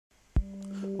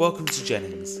Welcome to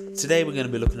Jennings. Today we're going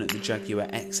to be looking at the Jaguar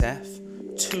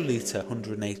XF 2 litre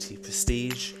 180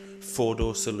 Prestige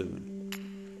 4-door saloon.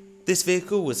 This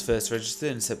vehicle was first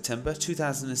registered in September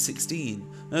 2016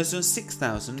 and has done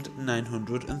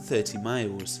 6,930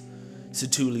 miles. It's a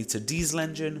 2 litre diesel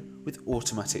engine with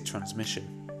automatic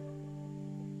transmission.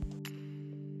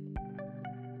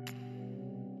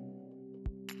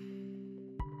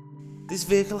 This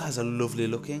vehicle has a lovely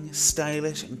looking,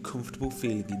 stylish and comfortable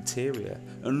feeling interior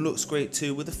and looks great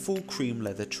too with a full cream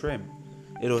leather trim.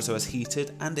 It also has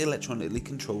heated and electronically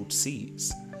controlled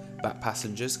seats. Back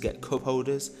passengers get cup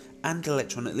holders and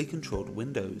electronically controlled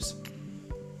windows.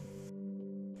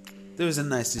 There is a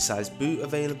nicely sized boot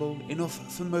available,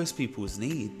 enough for most people's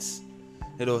needs.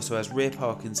 It also has rear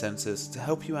parking sensors to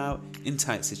help you out in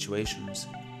tight situations.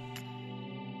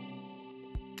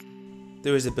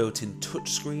 There is a built-in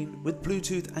touchscreen with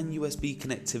Bluetooth and USB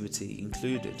connectivity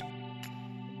included.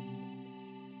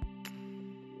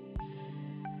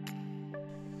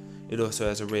 It also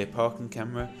has a rear parking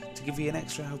camera to give you an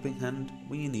extra helping hand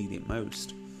when you need it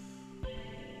most.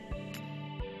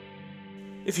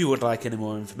 If you would like any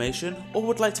more information or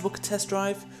would like to book a test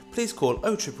drive, please call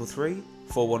 0333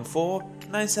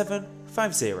 414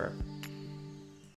 9750.